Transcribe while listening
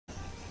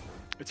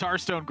It's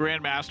Hearthstone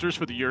Grandmasters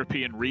for the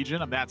European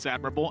region. I'm That's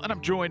Admirable, and I'm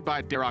joined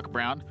by Darrock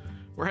Brown.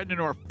 We're heading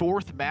into our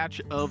fourth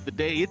match of the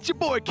day. It's your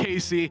boy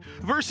Casie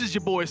versus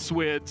your boy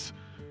Swidz,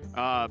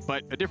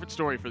 but a different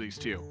story for these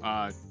two.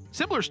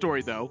 Similar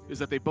story, though, is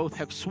that they both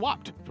have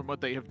swapped from what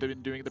they have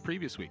been doing the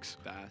previous weeks.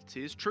 That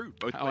is true.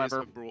 Both players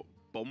have brought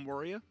Bomb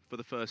Warrior for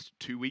the first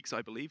 2 weeks,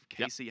 I believe.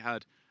 Casie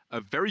had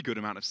a very good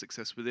amount of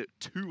success with it,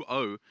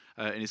 2-0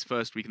 in his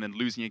first week, and then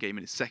losing a game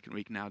in his second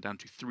week, now down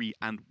to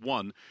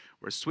 3-1.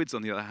 Whereas Swidz,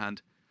 on the other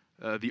hand,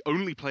 the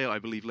only player, I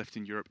believe, left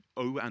in Europe,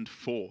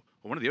 0-4. Or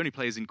one of the only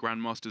players in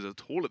Grandmasters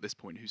at all at this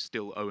point who's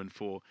still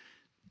 0-4.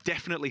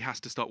 Definitely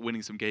has to start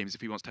winning some games if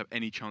he wants to have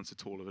any chance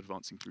at all of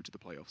advancing through to the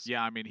playoffs.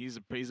 Yeah, I mean, he's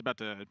about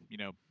to,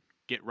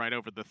 get right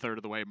over the third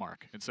of the way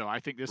mark. And so I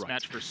think this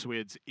match for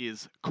Swidz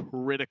is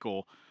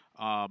critical,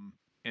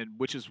 and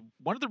which is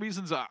one of the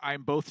reasons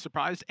I'm both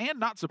surprised and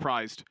not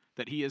surprised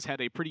that he has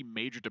had a pretty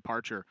major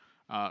departure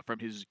from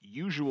his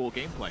usual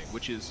gameplay,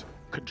 which is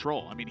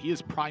control. I mean, he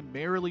is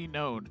primarily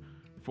known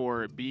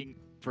for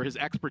his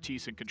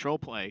expertise in control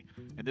play,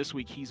 and this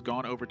week he's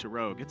gone over to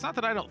Rogue. It's not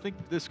that I don't think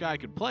that this guy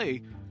can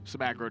play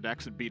some aggro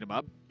decks and beat him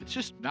up. It's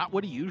just not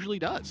what he usually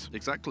does.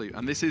 Exactly,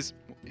 and this is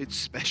its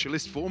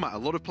specialist format. A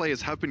lot of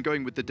players have been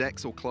going with the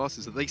decks or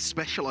classes that they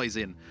specialize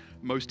in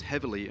most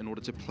heavily in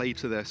order to play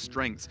to their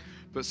strengths.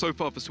 But so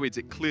far for Swidz,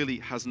 it clearly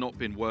has not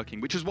been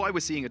working, which is why we're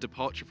seeing a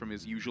departure from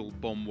his usual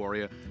Bomb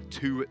Warrior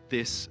to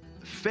this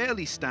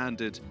fairly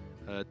standard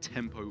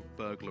tempo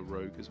burglar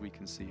rogue, as we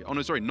can see. Oh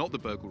no, sorry, not the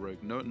burglar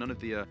rogue. No, none of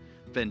the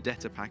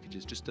vendetta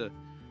packages. Just a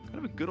kind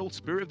of a good old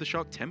Spirit of the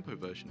Shark tempo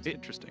version. It's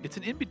interesting. It's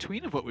an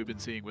in-between of what we've been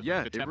seeing with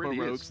the tempo really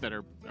rogues that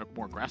are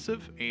more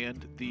aggressive,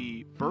 and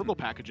the burgle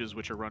packages,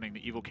 which are running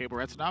the evil cable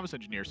rats and novice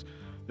engineers.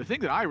 The thing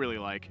that I really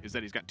like is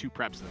that he's got 2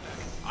 preps in the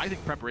deck. I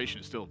think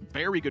preparation is still a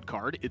very good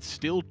card. It's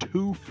still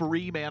 2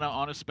 free mana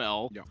on a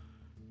spell. Yeah.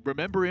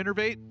 Remember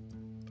Innervate?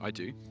 I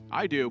do.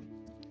 I do.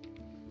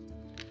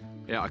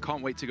 Yeah, I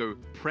can't wait to go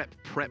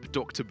prep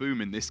Dr.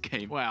 Boom in this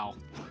game. Well,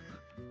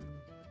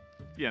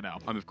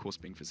 I'm of course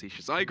being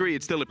facetious. I agree,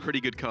 it's still a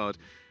pretty good card.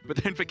 But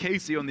then for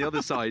Casie on the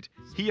other side,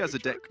 he has a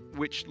deck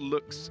which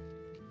looks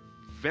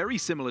very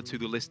similar to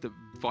the list that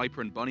Viper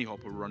and Bunny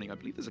Hopper are running. I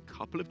believe there's a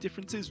couple of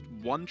differences.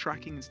 1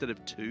 tracking instead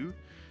of 2.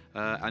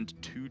 And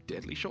 2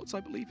 deadly shots, I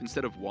believe,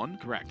 instead of 1.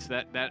 Correct.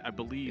 That I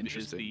believe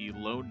is the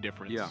lone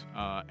difference.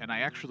 Yeah. And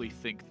I actually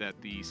think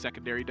that the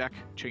secondary deck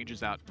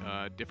changes out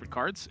different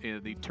cards,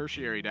 and the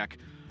tertiary deck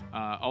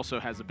also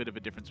has a bit of a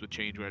difference with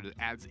change, where it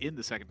adds in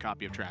the second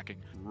copy of tracking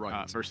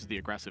versus the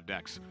aggressive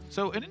decks.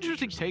 So an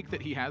interesting take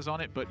that he has on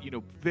it, but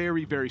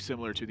very, very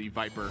similar to the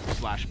Viper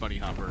 / Bunny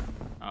Hopper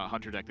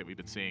Hunter deck that we've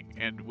been seeing,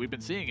 and we've been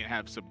seeing it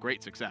have some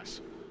great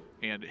success.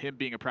 And him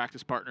being a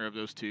practice partner of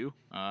those two,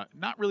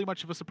 not really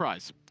much of a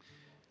surprise.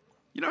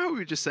 You know how we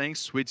were just saying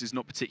Swidz is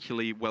not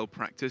particularly well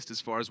practiced as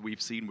far as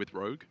we've seen with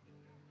Rogue?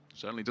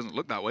 Certainly doesn't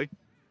look that way.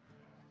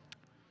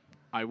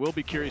 I will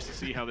be curious to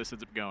see how this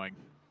ends up going.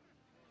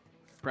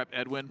 Prep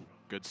Edwin,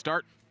 good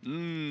start.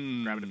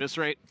 Grab an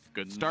Eviscerate,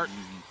 good start.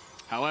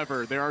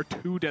 However, there are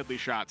 2 deadly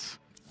shots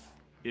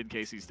in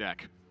Casey's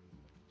deck.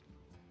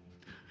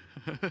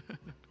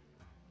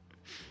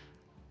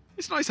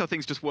 It's nice how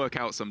things just work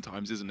out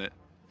sometimes, isn't it?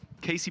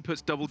 Casie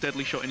puts double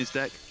deadly shot in his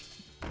deck.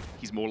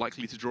 He's more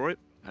likely to draw it,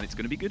 and it's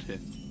going to be good here.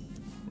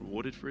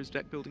 Rewarded for his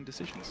deck building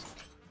decisions.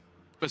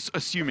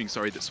 Assuming,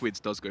 sorry, that Swidz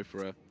does go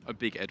for a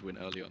big Edwin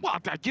early on. Well,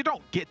 you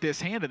don't get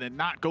this hand and then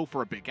not go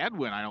for a big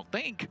Edwin, I don't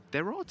think.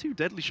 There are 2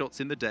 deadly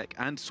shots in the deck,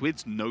 and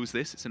Swidz knows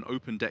this. It's an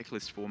open deck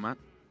list format.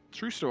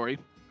 True story.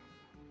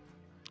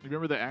 You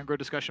remember the aggro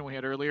discussion we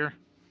had earlier?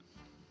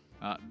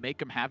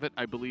 Make him have it,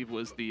 I believe,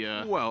 was the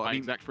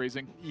exact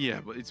phrasing.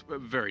 Yeah, but it's a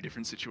very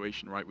different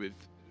situation, right, with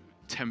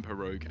Tempo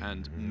Rogue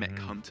and Mech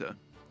Hunter.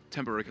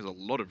 Tempo Rogue has a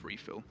lot of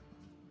refill.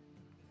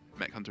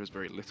 Mech Hunter has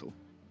very little.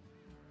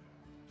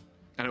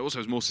 And it also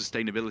has more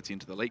sustainability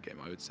into the late game,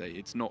 I would say.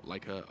 It's not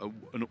like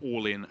an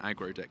all-in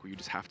aggro deck where you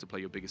just have to play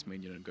your biggest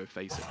minion and go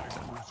face it.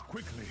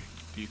 Quickly.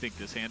 Do you think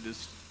this hand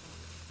is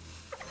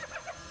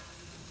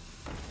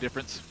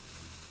difference?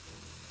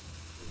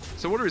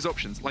 So what are his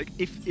options? Like,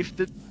 if he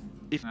doesn't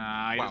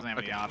have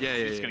any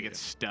options. He's going to get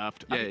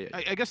stuffed.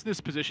 I guess in this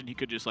position, he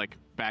could just, like,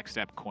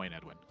 backstab Coin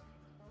Edwin.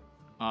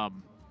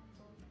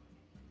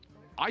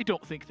 I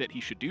don't think that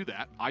he should do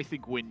that. I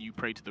think when you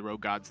pray to the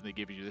Rogue Gods and they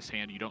give you this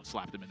hand, you don't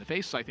slap them in the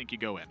face, so I think you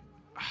go in.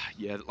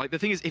 Yeah, like the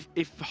thing is,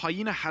 if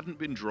Hyena hadn't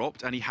been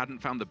dropped and he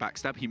hadn't found the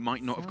backstab, he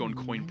might not have gone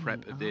coin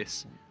prep at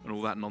this and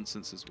all that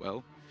nonsense as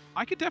well.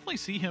 I could definitely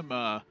see him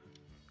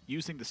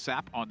using the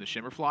sap on the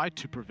Shimmerfly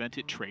to prevent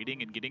it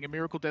trading and getting a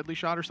Miracle Deadly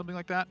Shot or something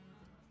like that.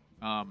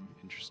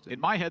 Interesting. In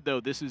my head,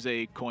 though, this is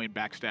a coin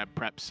backstab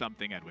prep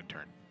something Edwin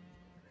turn.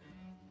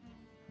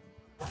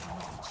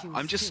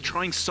 I'm just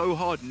trying so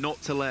hard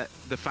not to let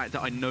the fact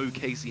that I know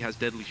Casie has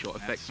Deadly Shot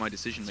affect my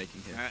decision-making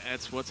here.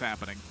 That's what's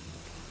happening.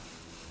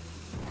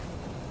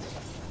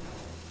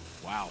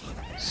 Wow.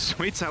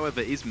 Swidz,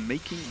 however, is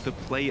making the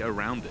play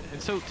around it. And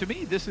so, to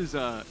me, this is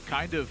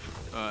kind of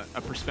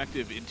a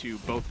perspective into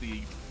both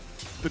the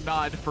the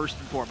nod first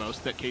and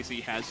foremost that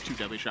Casie has 2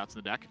 deadly shots in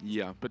the deck.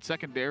 Yeah. But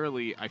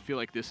secondarily, I feel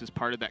like this is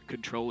part of that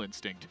control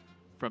instinct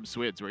from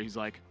Swidz, where he's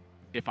like,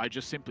 if I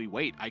just simply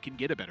wait, I can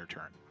get a better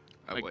turn.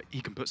 Like, well,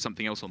 he can put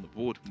something else on the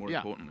board, more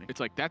importantly. It's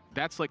like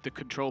that's like the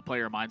control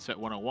player mindset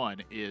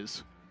 101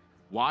 is,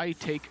 why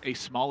take a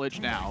small edge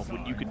now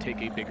when you can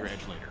take a bigger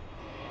edge later?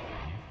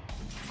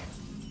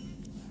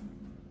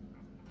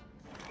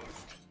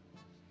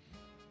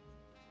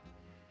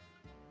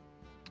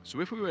 So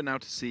if we were now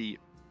to see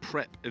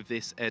prep of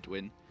this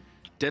Edwin,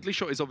 Deadly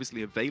Shot is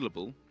obviously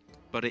available,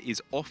 but it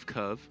is off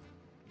curve.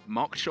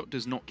 Marked Shot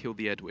does not kill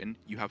the Edwin.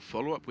 You have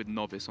follow-up with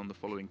Novice on the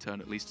following turn,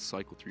 at least to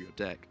cycle through your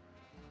deck.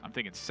 I'm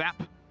thinking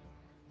Sap.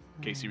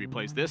 Casie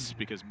replays this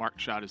because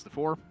Marked Shot is the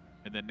 4.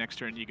 And then next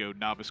turn you go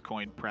Novice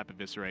Coin, Prep,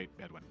 Eviscerate,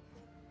 Edwin.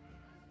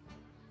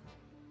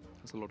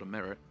 That's a lot of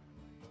merit.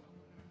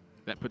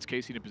 That puts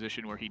Casie in a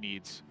position where he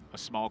needs a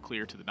small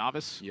clear to the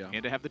Novice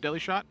and to have the Deadly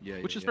Shot,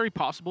 which is very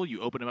possible.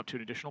 You open him up to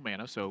an additional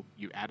mana, so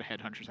you add a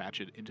Headhunter's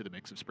Hatchet into the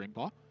mix of Spring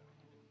Paw.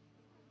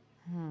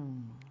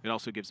 It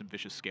also gives him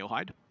Vicious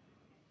Scalehide.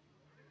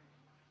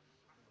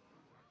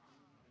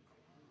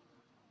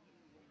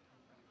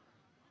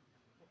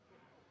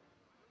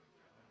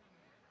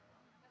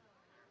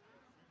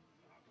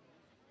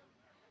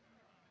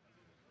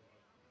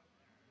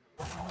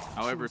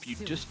 However, if you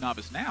just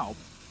Novice now,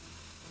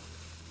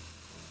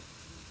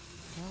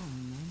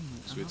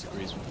 Swidz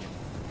agrees with you.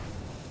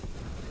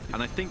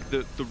 And I think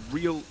that the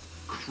real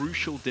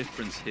crucial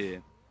difference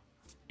here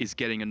is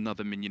getting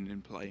another minion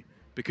in play.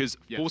 Because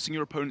forcing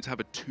your opponent to have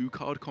a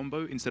 2-card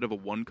combo instead of a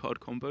 1-card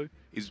combo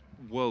is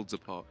worlds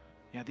apart.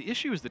 Yeah, the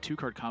issue is the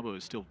 2-card combo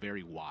is still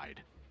very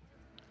wide.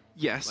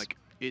 Yes, like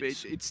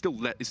it's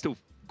still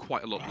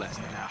quite a lot less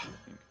than that, I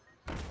think.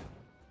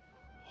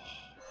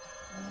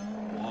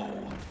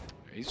 Whoa.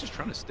 He's just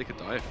trying to stick a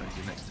Dire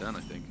Frenzy next turn,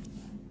 I think.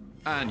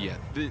 And yeah,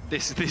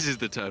 this is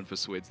the turn for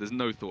Swidz. There's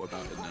no thought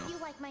about it now. You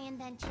like my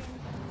invention?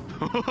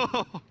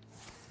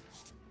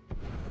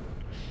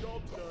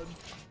 Job's done.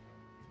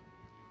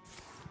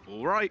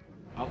 All right.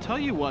 I'll tell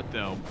you what,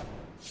 though.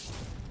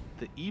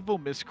 The Evil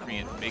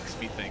Miscreant makes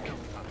me think.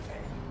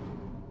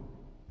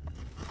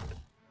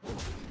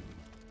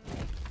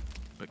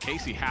 But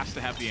Casie has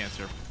to have the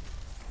answer.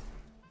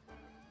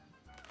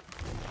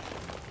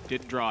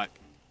 Didn't draw it.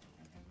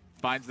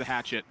 Finds the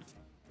hatchet.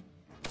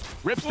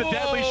 Rips the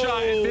Deadly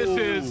Shot and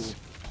misses.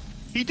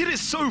 He did it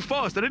so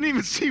fast, I didn't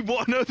even see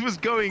what on earth was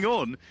going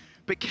on.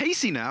 But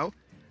Casie now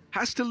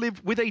has to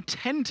live with a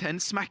 10-10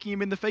 smacking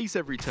him in the face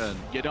every turn.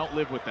 You don't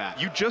live with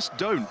that. You just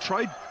don't.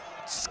 Try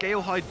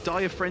Scalehide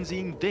Dire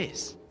Frenzying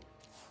this.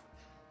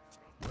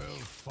 Well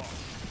fought.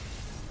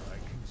 I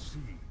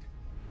concede.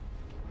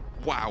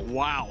 Wow.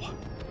 Wow.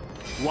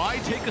 Why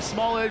take a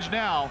small edge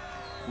now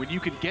when you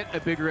can get a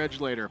bigger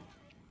edge later?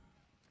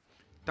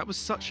 That was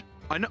such...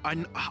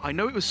 I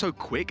know it was so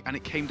quick and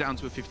it came down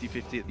to a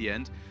 50-50 at the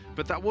end,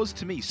 but that was,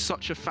 to me,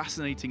 such a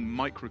fascinating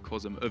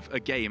microcosm of a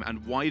game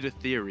and wider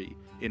theory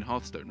in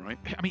Hearthstone, right?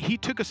 I mean, he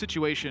took a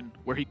situation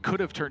where he could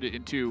have turned it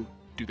into,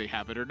 do they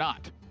have it or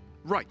not?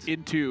 Right.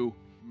 Into,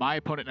 my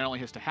opponent not only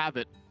has to have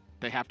it,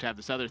 they have to have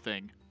this other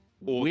thing.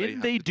 Or when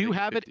they do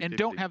have it 50-50. and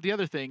don't have the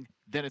other thing,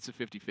 then it's a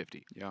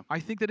 50-50. Yeah. I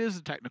think that is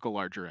a technical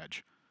larger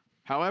edge.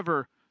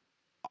 However,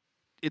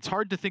 it's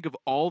hard to think of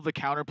all the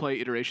counterplay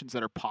iterations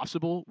that are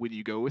possible when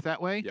you go with that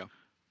way. Yeah.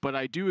 But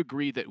I do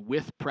agree that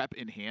with prep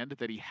in hand,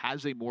 that he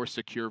has a more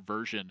secure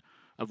version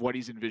of what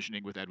he's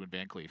envisioning with Edwin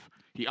Van Cleef.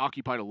 He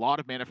occupied a lot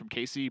of mana from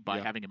Casie by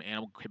having him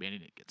Animal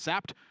Companion and get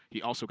sapped.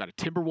 He also got a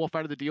Timberwolf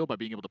out of the deal by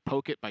being able to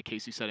poke it by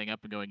Casie setting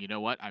up and going, you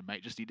know what, I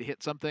might just need to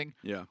hit something.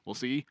 Yeah. We'll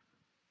see.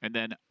 And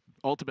then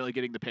ultimately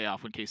getting the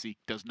payoff when Casie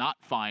does not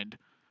find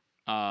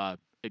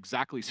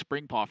exactly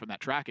Spring Paw from that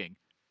tracking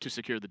to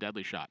secure the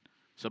Deadly Shot.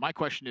 So my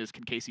question is,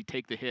 can Casie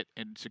take the hit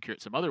and secure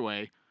it some other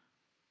way?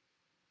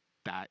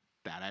 That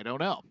I don't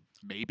know.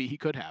 Maybe he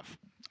could have.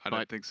 I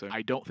don't think so.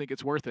 I don't think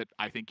it's worth it.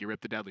 I think you rip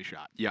the Deadly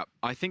Shot. Yeah,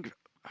 I think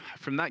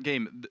from that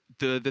game,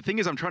 the thing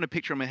is I'm trying to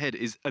picture in my head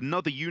is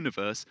another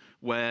universe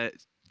where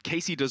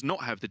Casie does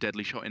not have the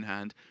Deadly Shot in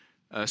hand.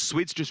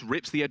 Swidz just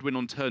rips the Edwin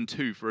on turn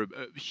 2 for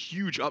a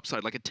huge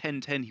upside, like a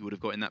 10-10 he would have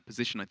got in that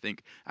position, I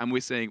think. And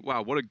we're saying,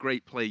 wow, what a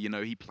great play. You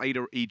know, he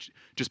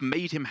just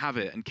made him have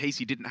it, and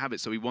Casie didn't have it,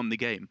 so he won the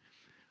game.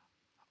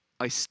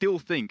 I still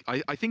think,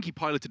 I think he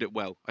piloted it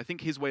well. I think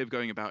his way of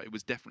going about it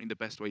was definitely the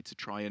best way to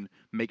try and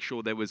make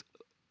sure there was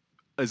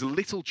as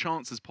little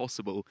chance as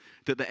possible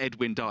that the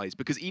Edwin dies.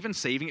 Because even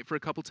saving it for a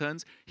couple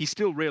turns, he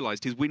still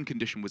realized his win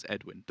condition was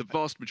Edwin, the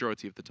vast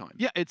majority of the time.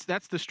 Yeah,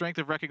 that's the strength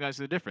of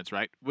recognizing the difference,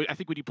 right? I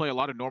think when you play a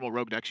lot of normal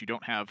rogue decks, you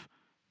don't have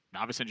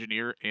Novice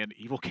Engineer and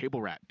Evil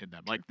Cable Rat in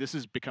them. Like, this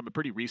has become a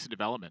pretty recent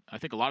development. I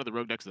think a lot of the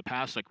rogue decks of the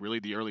past, like really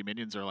the early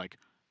minions are like,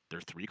 they're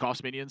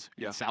 3-cost minions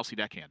and Sousy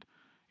deckhand.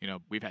 You know,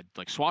 we've had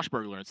like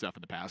Swashbuckler and stuff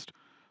in the past.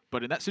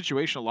 But in that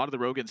situation, a lot of the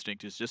rogue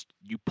instinct is just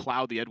you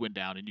plow the Edwin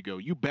down and you go,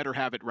 you better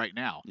have it right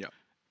now. Yeah.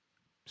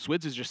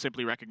 Swidz has just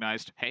simply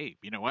recognized, hey,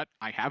 you know what?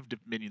 I have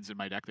minions in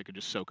my deck that can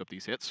just soak up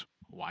these hits.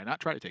 Why not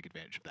try to take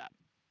advantage of that?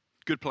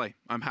 Good play.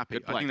 I'm happy.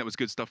 Good play. I think that was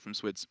good stuff from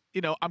Swidz.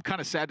 You know, I'm kind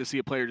of sad to see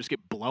a player just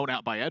get blown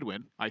out by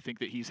Edwin. I think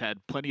that he's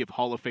had plenty of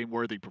Hall of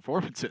Fame-worthy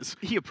performances.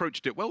 He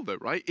approached it well, though,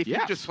 right? If he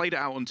Yes. just played it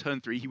out on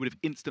turn 3, he would have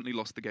instantly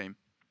lost the game.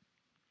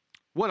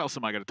 What else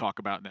am I going to talk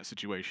about in that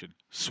situation?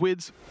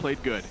 Swidz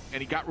played good,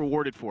 and he got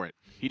rewarded for it.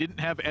 He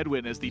didn't have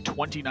Edwin as the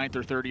 29th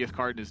or 30th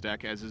card in his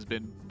deck, as has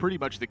been pretty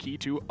much the key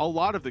to a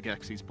lot of the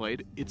decks he's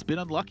played. It's been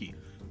unlucky.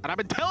 And I've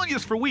been telling you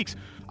this for weeks.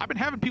 I've been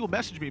having people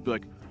message me and be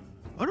like,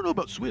 I don't know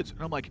about Swidz.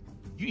 And I'm like,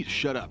 you need to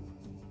shut up.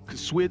 Because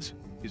Swidz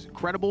is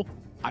incredible.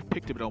 I've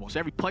picked him at almost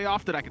every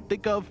playoff that I can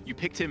think of. You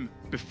picked him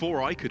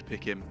before I could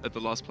pick him at the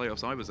last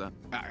playoffs I was at.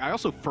 I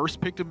also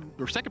second picked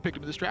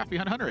him in this draft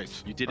behind Hunter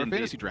Ace. You did our indeed.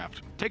 fantasy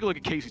draft. Take a look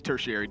at Casey's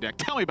tertiary deck.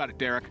 Tell me about it,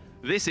 Derek.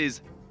 This is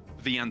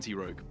the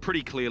anti-rogue.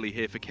 Pretty clearly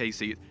here for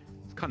Casie.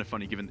 It's kind of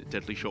funny given that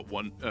Deadly Shot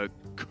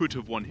could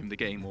have won him the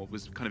game, or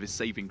was kind of his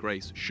saving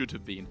grace, should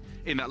have been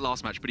in that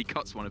last match, but he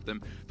cuts one of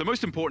them. The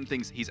most important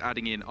things he's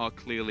adding in are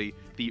clearly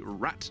the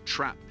Rat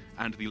Trap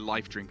and the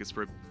Life Drinkers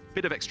for a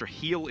bit of extra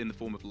heal in the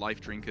form of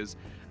Life Drinkers,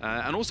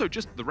 and also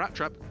just the Rat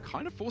Trap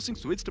kind of forcing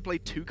Swidz to play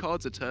 2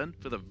 cards a turn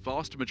for the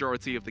vast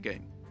majority of the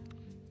game.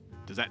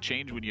 Does that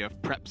change when you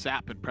have Prep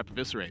Sap and Prep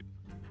Eviscerate?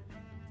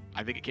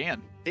 I think it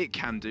can. It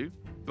can do,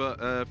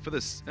 but for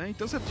this, he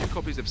does have 2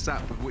 copies of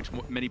Sap, of which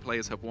many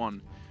players have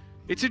won.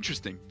 It's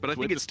interesting, but I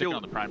think it's still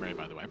on the primary,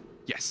 by the way.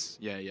 Yes,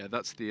 yeah,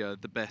 that's the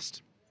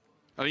best.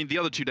 I mean, the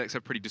other 2 decks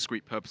have pretty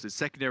discrete purposes.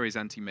 Secondary is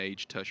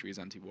anti-mage, tertiary is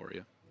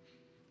anti-warrior.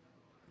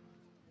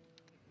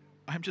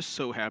 I'm just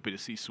so happy to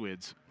see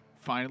Swidz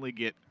finally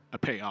get a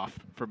payoff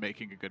for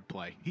making a good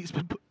play. He's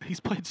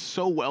played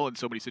so well in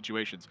so many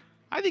situations.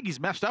 I think he's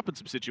messed up in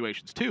some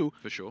situations too.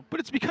 For sure.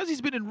 But it's because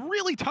he's been in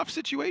really tough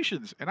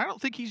situations, and I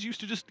don't think he's used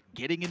to just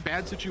getting in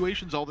bad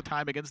situations all the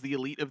time against the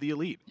elite of the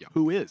elite. Yeah.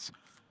 Who is?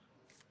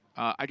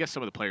 I guess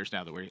some of the players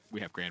now that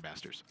we have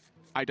Grandmasters.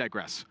 I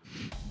digress.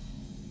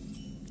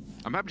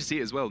 I'm happy to see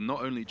it as well,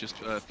 not only just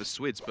for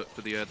Swidz, but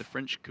for the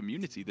French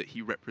community that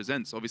he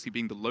represents. Obviously,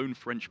 being the lone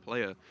French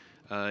player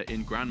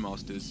in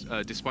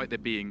Grandmasters, despite there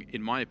being,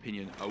 in my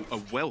opinion, a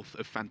wealth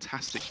of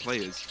fantastic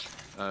players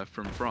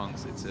from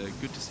France. It's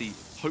good to see,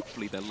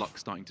 hopefully, their luck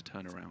starting to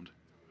turn around.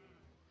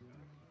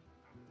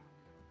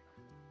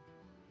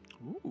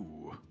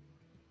 Ooh.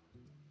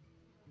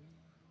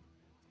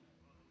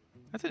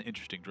 That's an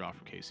interesting draw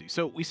from Casie.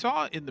 So we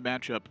saw in the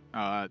matchup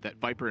that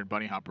Viper and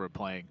Bunny Hopper are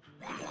playing.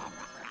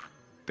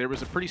 There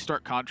was a pretty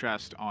stark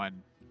contrast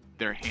on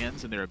their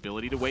hands and their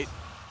ability to wait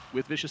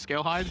with Vicious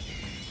Scalehide,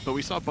 but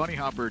we saw Bunny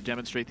Hopper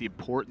demonstrate the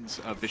importance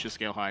of Vicious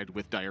Scalehide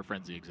with Dire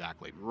Frenzy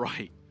exactly.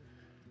 Right.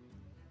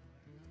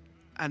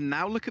 And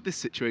now look at this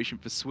situation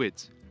for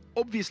Swidz.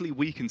 Obviously,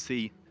 we can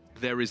see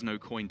there is no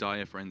coin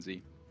Dire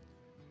Frenzy.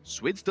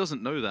 Swidz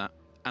doesn't know that,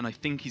 and I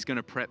think he's going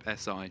to prep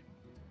SI.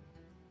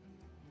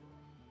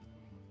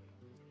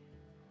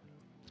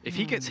 If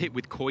he gets hit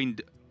with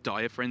coined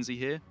Dire Frenzy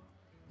here,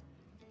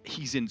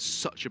 he's in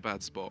such a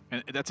bad spot.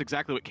 And that's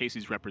exactly what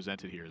Casey's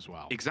represented here as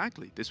well.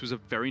 Exactly. This was a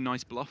very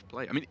nice bluff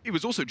play. I mean, it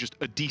was also just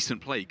a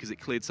decent play because it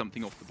cleared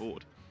something off the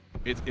board.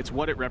 It's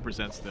what it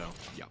represents, though.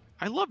 Yeah.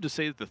 I love to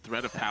say that the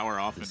threat of power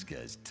often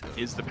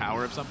is the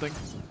power of something,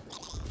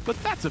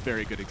 but that's a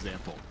very good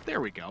example.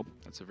 There we go.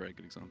 That's a very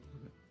good example.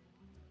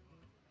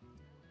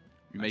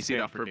 We may see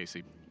it for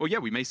Casie. Well, yeah,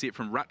 we may see it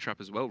from Rat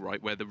Trap as well,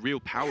 right? Where the real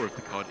power of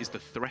the card is the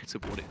threat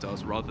of what it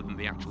does rather than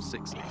the actual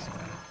 6s.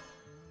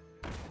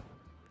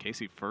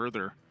 Casie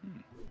further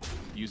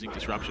using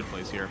disruption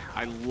plays here.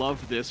 I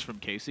love this from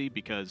Casie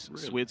because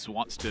Swidz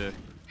wants to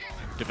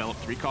develop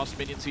 3-cost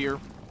minions here.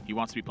 He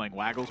wants to be playing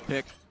Waggle's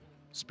pick.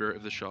 Spirit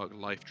of the Shark,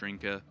 Life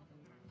Drinker.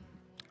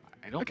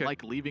 I don't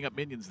like leaving up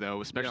minions,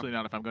 though, especially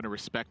not if I'm going to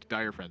respect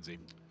Dire Frenzy.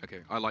 Okay,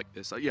 I like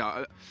this.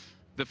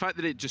 The fact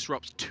that it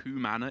disrupts 2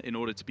 mana in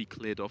order to be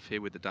cleared off here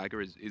with the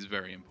dagger is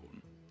very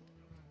important.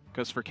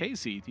 Because for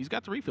Casie, he's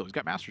got the refill. He's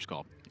got Master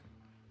Skull.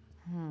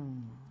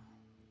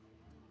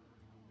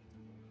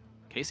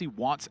 Casie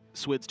wants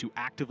Swidz to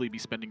actively be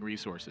spending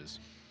resources.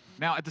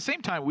 Now, at the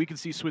same time, we can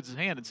see Swidz's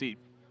hand and see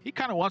he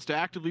kind of wants to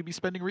actively be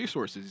spending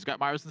resources. He's got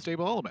Myra's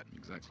Unstable Element.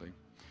 Exactly.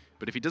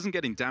 But if he doesn't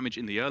get in damage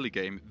in the early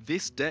game,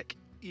 this deck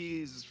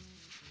is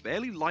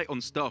fairly light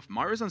on stuff.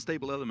 Myra's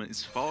Unstable Element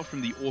is far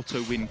from the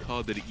auto-win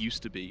card that it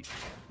used to be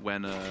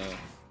when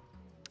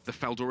the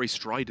Faldore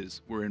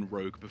Striders were in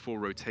Rogue before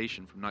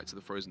rotation from Knights of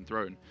the Frozen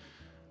Throne.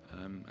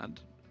 And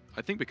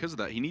I think because of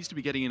that, he needs to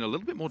be getting in a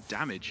little bit more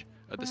damage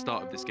at the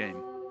start of this game.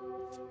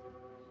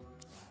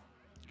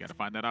 You got to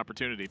find that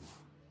opportunity.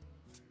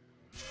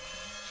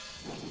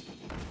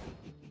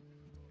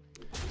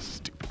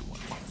 Stupid one.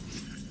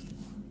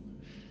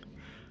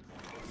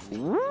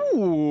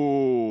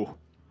 Ooh.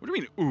 What do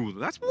you mean, ooh?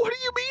 What do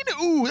you mean,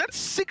 ooh? That's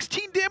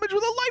 16 damage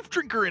with a Life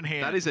Drinker in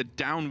hand. That is a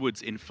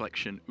downwards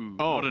inflection, ooh.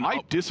 Oh, not an I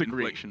upwards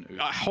disagree. Inflection, ooh.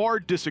 I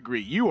hard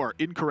disagree. You are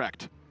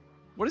incorrect.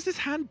 What does this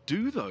hand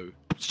do, though?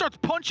 Starts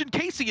punching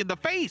Casie in the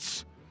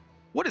face.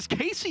 What does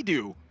Casie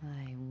do?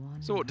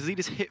 So what, does he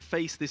just hit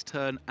face this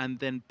turn and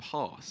then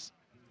pass?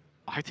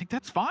 I think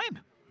that's fine.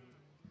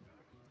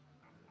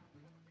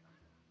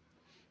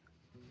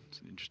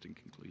 That's an interesting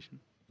conclusion.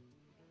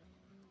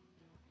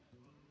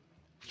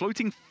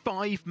 Floating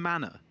 5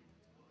 mana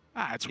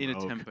It's in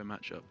rogue. a tempo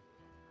matchup.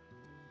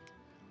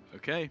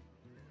 Okay.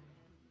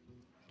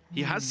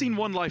 He has seen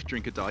one life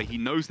drinker die. He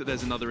knows that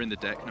there's another in the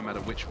deck, no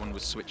matter which one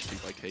was switched to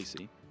by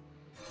Casie.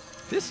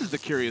 This is the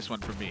curious one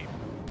for me.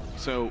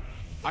 So,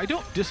 I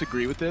don't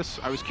disagree with this.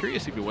 I was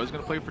curious if he was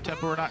going to play for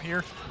tempo or not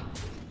here.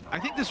 I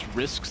think this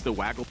risks the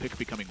Waggle pick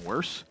becoming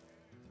worse.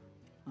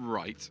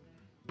 Right.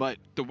 But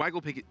the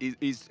Waggle pick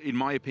is, in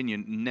my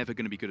opinion, never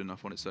going to be good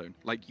enough on its own.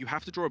 Like, you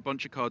have to draw a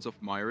bunch of cards off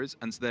Myra's,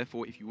 and so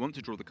therefore, if you want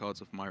to draw the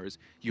cards off Myra's,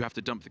 you have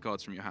to dump the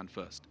cards from your hand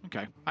first.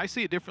 Okay. I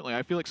see it differently.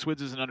 I feel like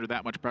Swidz isn't under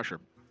that much pressure.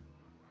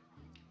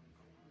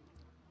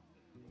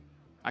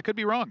 I could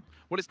be wrong.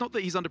 Well, it's not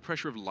that he's under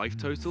pressure of life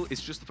total,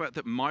 it's just the fact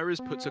that Myra's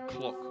puts a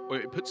clock, or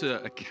it puts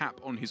a cap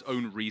on his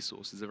own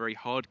resources, a very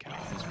hard cap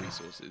on his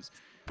resources.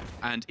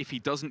 And if he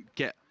doesn't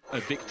get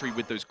a victory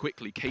with those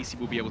quickly, Casie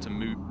will be able to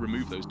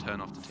remove those turn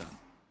after turn.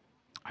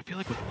 I feel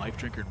like with Life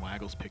Drinker and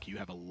Waggle's pick, you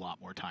have a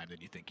lot more time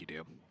than you think you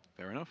do.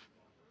 Fair enough.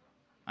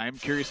 I am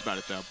curious about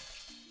it, though.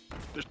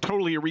 There's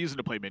totally a reason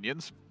to play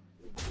minions.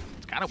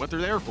 It's kind of what they're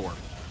there for.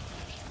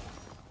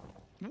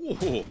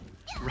 Whoa!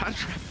 Rat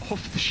Trap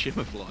off the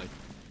Shimmerfly.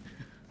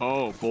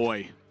 Oh,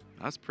 boy.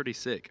 That's pretty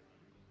sick.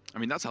 I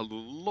mean, that's a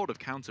lot of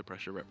counter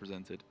pressure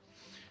represented.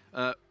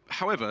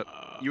 However,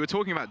 you were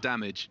talking about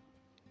damage.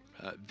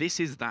 This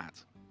is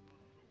that.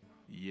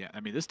 Yeah, I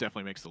mean, this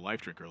definitely makes the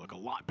Life Drinker look a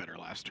lot better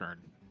last turn.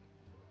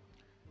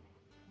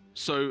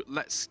 So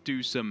let's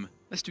do some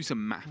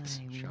maths,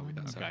 shall we?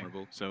 That's Okay.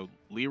 admirable. So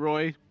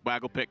Leroy,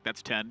 Waggle pick,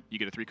 that's 10. You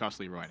get a 3-cost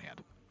Leroy in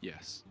hand.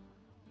 Yes.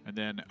 And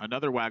then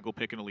another Waggle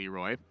pick and a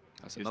Leroy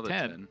That's is another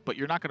 10, but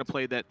you're not going to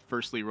play that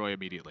first Leroy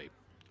immediately.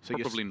 So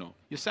Probably not.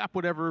 You sap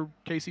whatever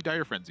Casie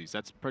Dire Frenzies.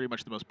 That's pretty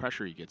much the most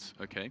pressure he gets.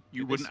 Okay.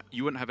 You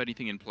wouldn't have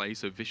anything in play,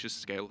 so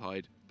Vicious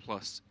Scalehide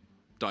plus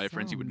Dire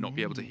Frenzy would not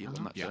be able to heal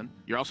on that turn.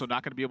 You're also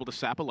not going to be able to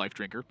sap a Life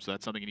Drinker, so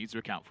that's something he needs to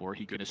account for.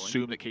 He can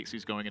assume that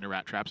Casey's going into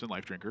Rat Traps and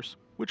Life Drinkers,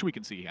 which we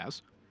can see he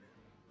has.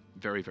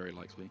 Very, very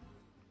likely.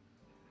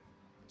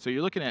 So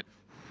you're looking at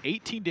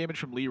 18 damage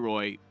from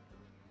Leroy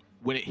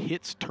when it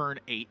hits turn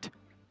 8.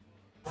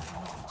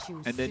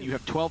 And then you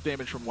have 12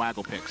 damage from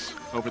Waggle picks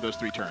over those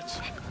 3 turns.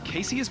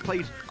 Casie has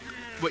played,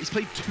 well, he's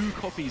played 2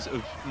 copies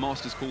of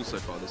Master's Call so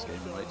far this game,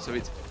 right? So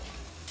it's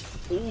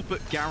all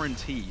but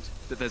guaranteed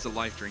that there's a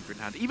Life Drinker in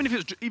hand, even if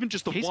it's even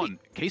just the one.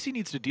 Casie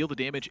needs to deal the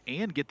damage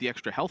and get the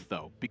extra health,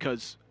 though,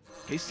 because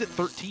Casey's at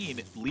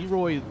 13.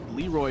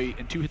 Leroy,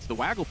 and 2 hits the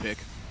Waggle pick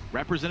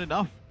represent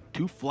enough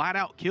to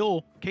flat-out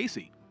kill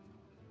Casie.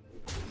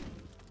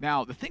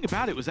 Now, the thing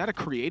about it, was that a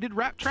created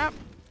Rat Trap?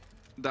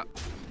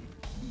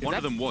 One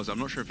of them was. I'm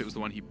not sure if it was the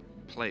one he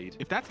played.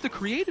 If that's the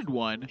created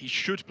one... He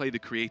should play the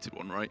created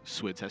one, right?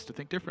 Swidz has to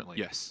think differently.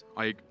 Yes,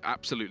 I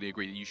absolutely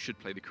agree that you should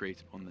play the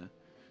created one there.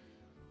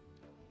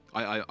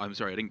 I'm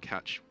sorry, I didn't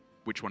catch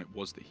which one it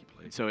was that he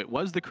played. So it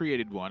was the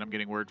created one. I'm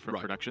getting word from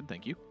production.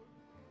 Thank you.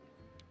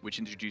 Which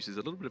introduces a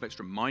little bit of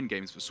extra mind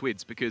games for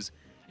Swidz, because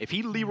if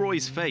he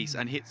Leroy's face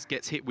and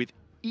gets hit with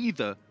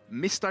either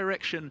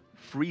Misdirection,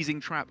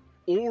 Freezing Trap,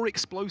 or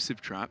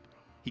Explosive Trap,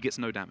 he gets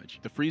no damage.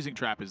 The Freezing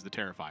Trap is the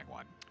terrifying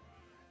one.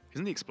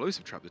 Isn't the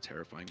Explosive Trap the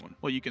terrifying one?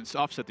 Well, you can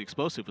offset the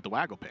Explosive with the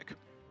Waggle pick. You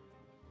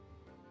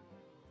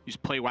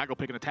just play Waggle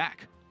pick and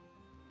attack.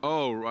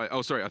 Oh, right.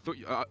 Oh, sorry. I thought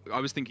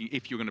I was thinking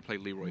if you're going to play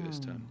Leroy this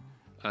turn.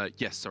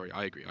 Yes, sorry.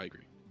 I agree.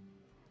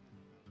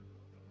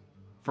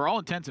 For all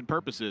intents and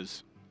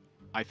purposes,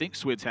 I think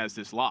Swidz has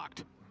this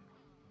locked.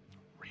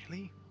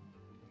 Really?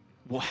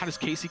 Well, how does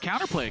Casie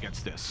counterplay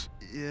against this?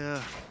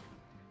 Yeah.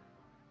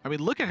 I mean,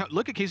 look at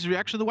Casey's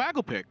reaction to the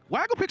Waggle pick.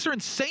 Waggle picks are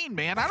insane,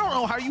 man. I don't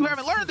know how you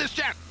haven't learned this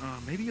yet.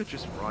 Maybe you're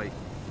just right.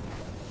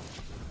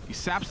 He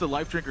saps the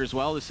Life Drinker as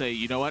well to say,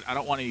 you know what? I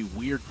don't want any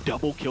weird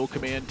double kill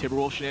command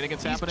Timberwolf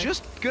shenanigans happening. He's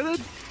just gonna...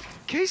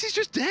 Casey's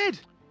just dead.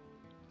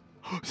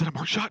 Is that a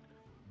mark shot?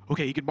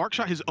 Okay, he can mark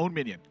shot his own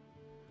minion.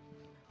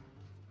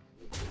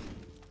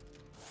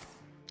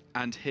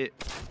 And hit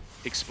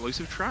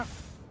Explosive Trap.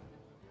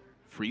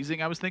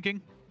 Freezing, I was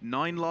thinking.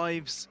 9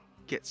 lives.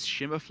 Gets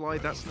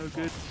Shimmerfly. That's no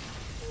good.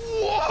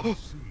 Whoa!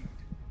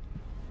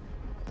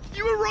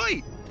 You were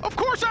right. Of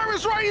course I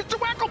was right. The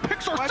Waggle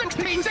picks are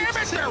 16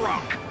 damage there,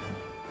 Rock.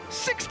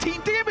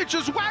 16 damage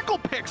is Waggle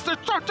picks.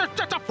 That's a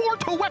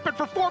 4-2 weapon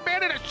for 4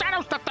 mana and a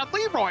Shadow Step to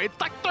Leroy.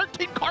 It's like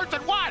 13 cards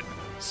in one.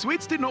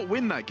 Swidz did not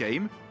win that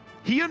game.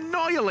 He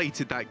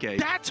annihilated that game.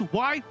 That's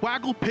why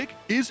Waggle pick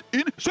is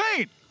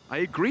insane. I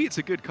agree it's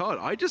a good card.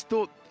 I just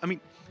thought, I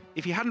mean,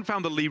 if he hadn't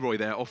found the Leroy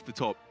there off the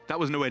top, that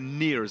was nowhere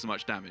near as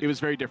much damage. It was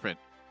very different.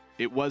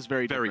 It was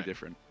very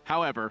different.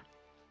 However,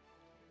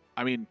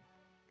 I mean,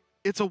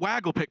 it's a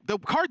Waggle pick. The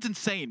card's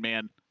insane,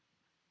 man.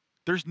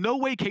 There's no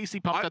way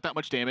Casie pumped out that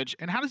much damage,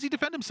 and how does he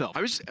defend himself?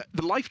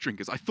 The life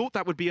drinkers, I thought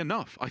that would be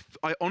enough.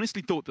 I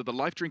honestly thought that the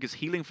life drinkers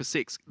healing for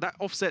 6, that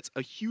offsets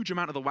a huge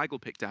amount of the waggle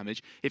pick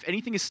damage. If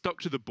anything is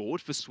stuck to the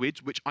board for Swidz,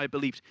 which I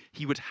believed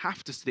he would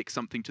have to stick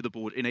something to the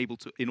board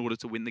in order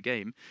to win the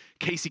game,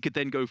 Casie could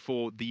then go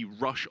for the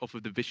rush off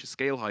of the vicious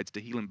scale hides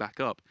to heal him back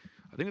up.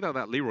 I think without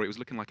that Leroy, it was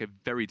looking like a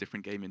very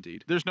different game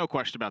indeed. There's no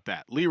question about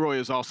that. Leroy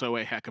is also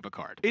a heck of a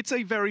card. It's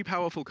a very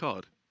powerful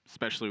card.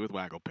 Especially with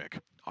waggle pick.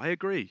 I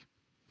agree.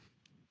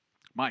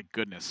 My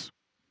goodness.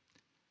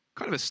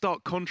 Kind of a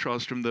stark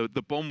contrast from the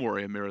Bomb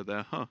Warrior mirror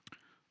there, huh?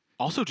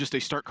 Also just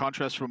a stark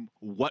contrast from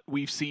what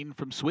we've seen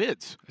from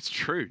Swidz. It's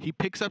true. He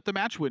picks up the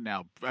match win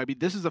now. I mean,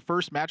 this is the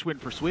first match win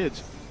for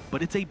Swidz,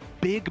 but it's a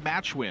big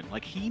match win.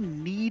 Like, he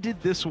needed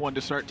this one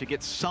to start to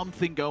get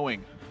something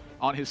going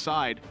on his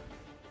side.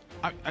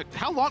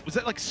 How long? Was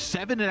that like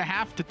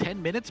 7.5 to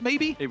 10 minutes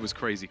maybe? It was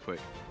crazy quick.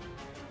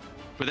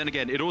 But then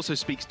again, it also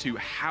speaks to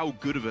how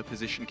good of a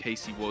position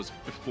Casie was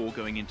before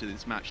going into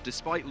this match.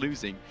 Despite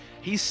losing,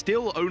 he's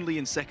still only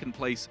in second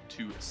place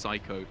to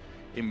Psycho,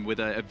 with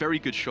a very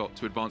good shot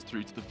to advance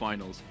through to the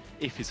finals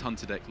if his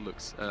Hunter deck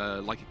looks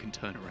like it can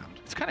turn around.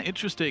 It's kind of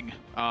interesting,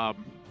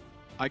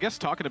 I guess,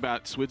 talking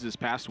about Swidz'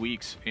 past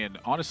weeks, and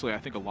honestly, I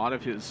think a lot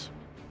of his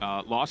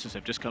losses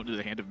have just come to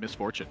the hand of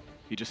misfortune.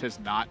 He just has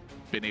not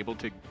been able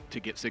to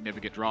get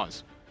significant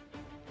draws.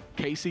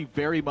 Casie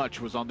very much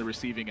was on the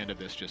receiving end of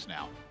this just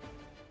now.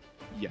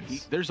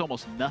 Yes. There's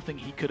almost nothing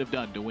he could have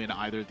done to win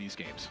either of these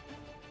games,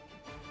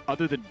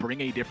 other than bring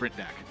a different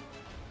deck.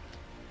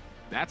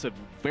 That's a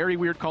very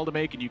weird call to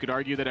make, and you could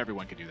argue that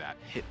everyone could do that.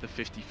 Hit the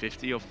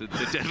 50-50 off the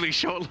deadly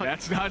shot.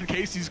 That's not in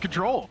Casey's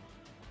control.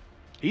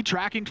 He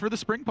tracking for the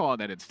spring paw in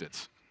that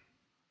instance.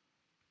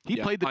 He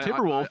played the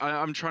Timberwolf.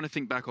 I'm trying to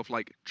think back of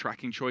like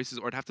tracking choices,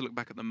 or I'd have to look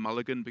back at the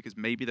mulligan because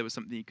maybe there was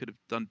something he could have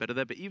done better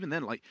there. But even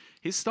then, like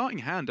his starting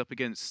hand up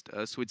against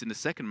Swidz in the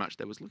second match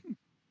there was looking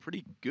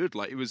pretty good.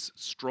 Like, it was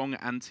strong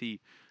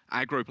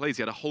anti-aggro plays.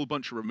 He had a whole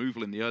bunch of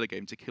removal in the early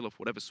game to kill off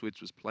whatever Swidz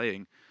was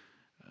playing.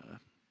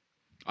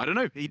 I don't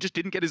know. He just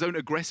didn't get his own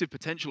aggressive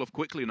potential off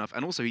quickly enough,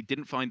 and also he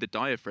didn't find the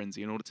Dire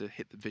Frenzy in order to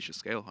hit the vicious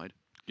scale hide.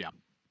 Yeah.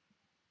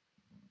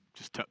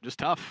 Just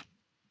tough.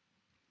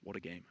 What a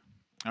game.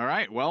 All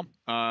right. Well,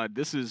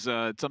 this is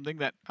something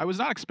that I was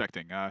not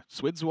expecting.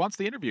 Swidz wants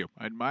the interview,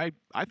 and I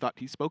thought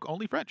he spoke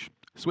only French.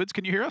 Swidz,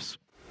 can you hear us?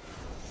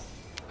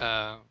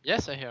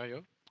 Yes, I hear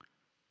you.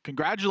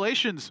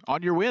 Congratulations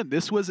on your win.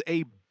 This was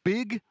a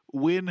big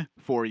win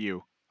for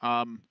you.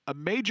 A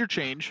major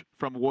change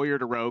from Warrior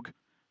to Rogue.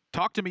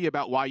 Talk to me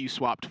about why you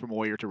swapped from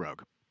Warrior to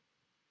Rogue.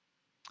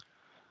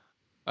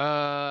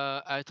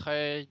 I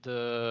tried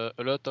a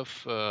lot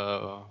of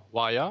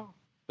Warrior,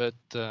 but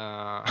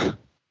I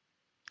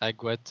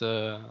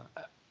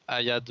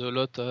had a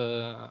lot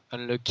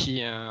unlucky.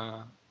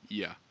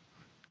 Yeah.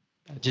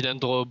 I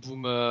didn't draw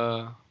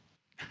boom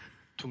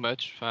too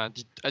much. I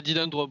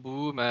didn't draw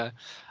boom.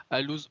 I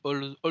lose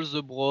all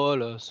the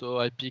brawl, so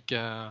I pick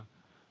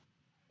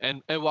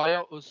and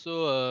Warrior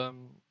also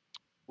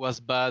was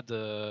bad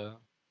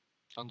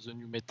on the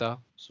new meta,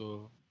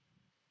 so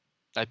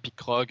I pick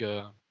Rogue.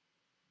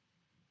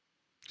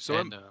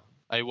 And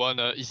I won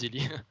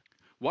easily.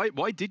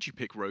 Why did you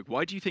pick Rogue?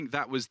 Why do you think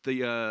that was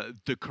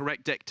the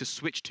correct deck to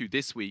switch to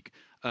this week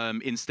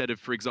instead of,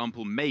 for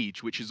example,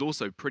 Mage, which is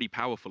also pretty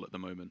powerful at the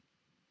moment?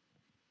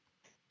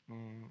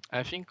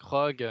 I think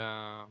Rogue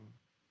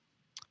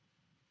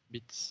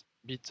beats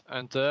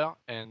Hunter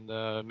and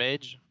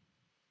Mage,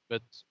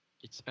 but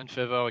it's in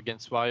favor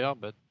against Warrior.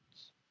 But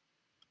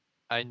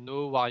I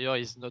know Warrior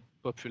is not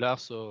popular,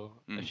 so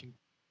I think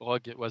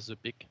Rogue was the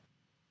pick.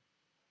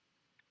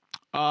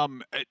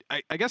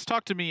 I guess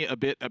talk to me a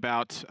bit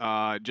about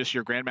just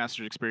your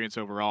Grandmasters experience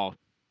overall.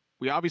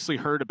 We obviously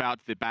heard about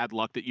the bad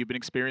luck that you've been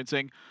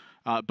experiencing,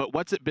 but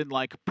what's it been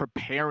like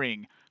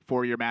preparing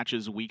for your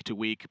matches week to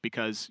week?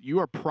 Because you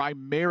are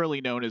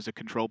primarily known as a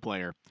control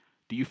player.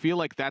 Do you feel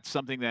like that's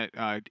something that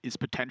is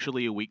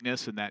potentially a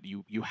weakness and that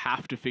you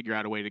have to figure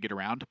out a way to get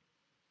around?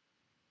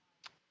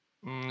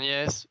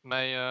 Yes,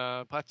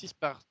 my practice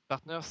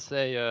partners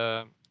say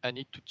I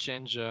need to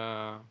change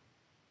to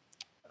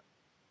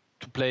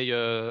play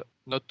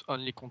not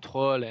only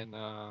control and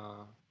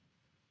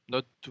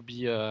not to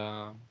be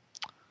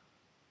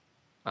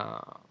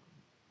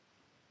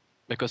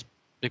because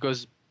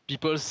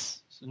people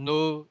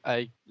know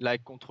I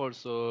like control,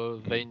 so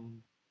they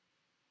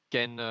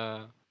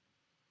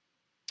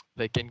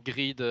can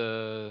grid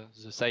the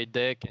side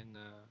deck and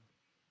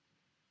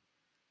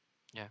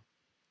yeah.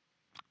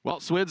 Well,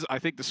 Swidz, I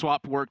think the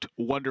swap worked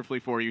wonderfully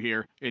for you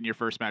here in your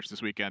first match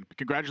this weekend.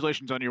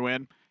 Congratulations on your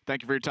win.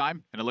 Thank you for your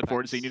time, and I look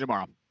forward to seeing you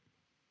tomorrow.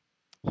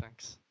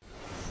 Thanks.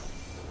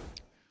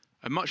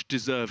 A much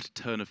deserved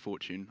turn of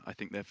fortune, I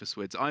think, there for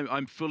Swidz.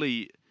 I'm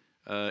fully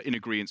in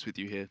agreement with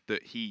you here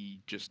that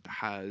he just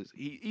has...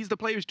 He's the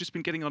player who's just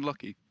been getting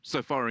unlucky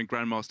so far in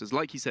Grandmasters.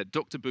 Like he said,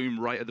 Dr. Boom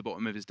right at the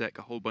bottom of his deck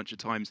a whole bunch of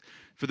times.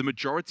 For the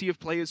majority of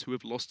players who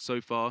have lost so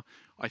far,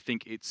 I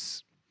think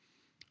it's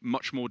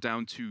much more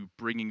down to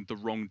bringing the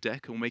wrong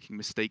deck or making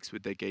mistakes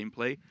with their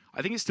gameplay.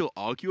 I think it's still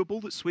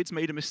arguable that Swidz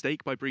made a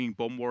mistake by bringing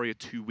Bomb Warrior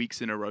 2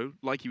 weeks in a row.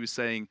 Like he was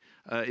saying,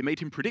 it made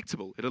him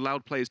predictable. It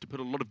allowed players to put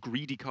a lot of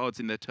greedy cards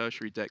in their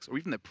tertiary decks or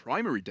even their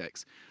primary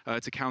decks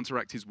to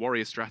counteract his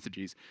Warrior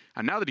strategies.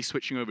 And now that he's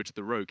switching over to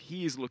the Rogue,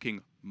 he is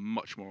looking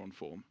much more on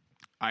form.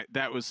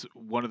 That was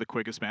one of the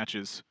quickest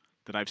matches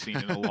that I've seen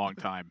in a long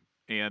time.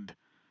 And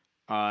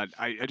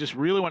I just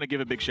really want to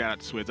give a big shout out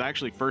to Swidz. I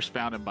actually first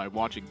found him by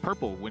watching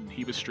Purple when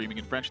he was streaming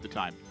in French at the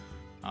time.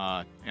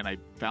 And I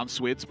found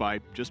Swidz by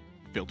just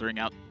filtering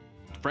out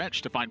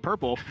French to find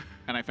Purple,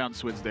 and I found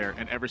Swidz there.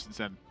 And ever since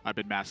then, I've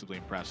been massively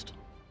impressed.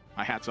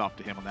 My hat's off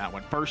to him on that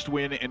one. First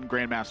win in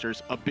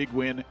Grandmasters, a big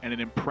win, and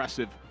an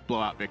impressive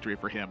blowout victory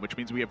for him, which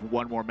means we have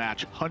one more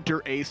match.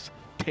 Hunter Ace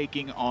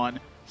taking on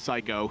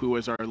Psycho, who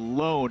is our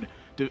lone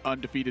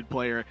undefeated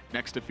player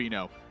next to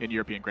Fino in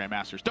European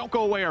Grandmasters. Don't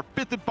go away. Our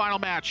fifth and final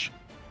match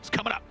is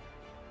coming up.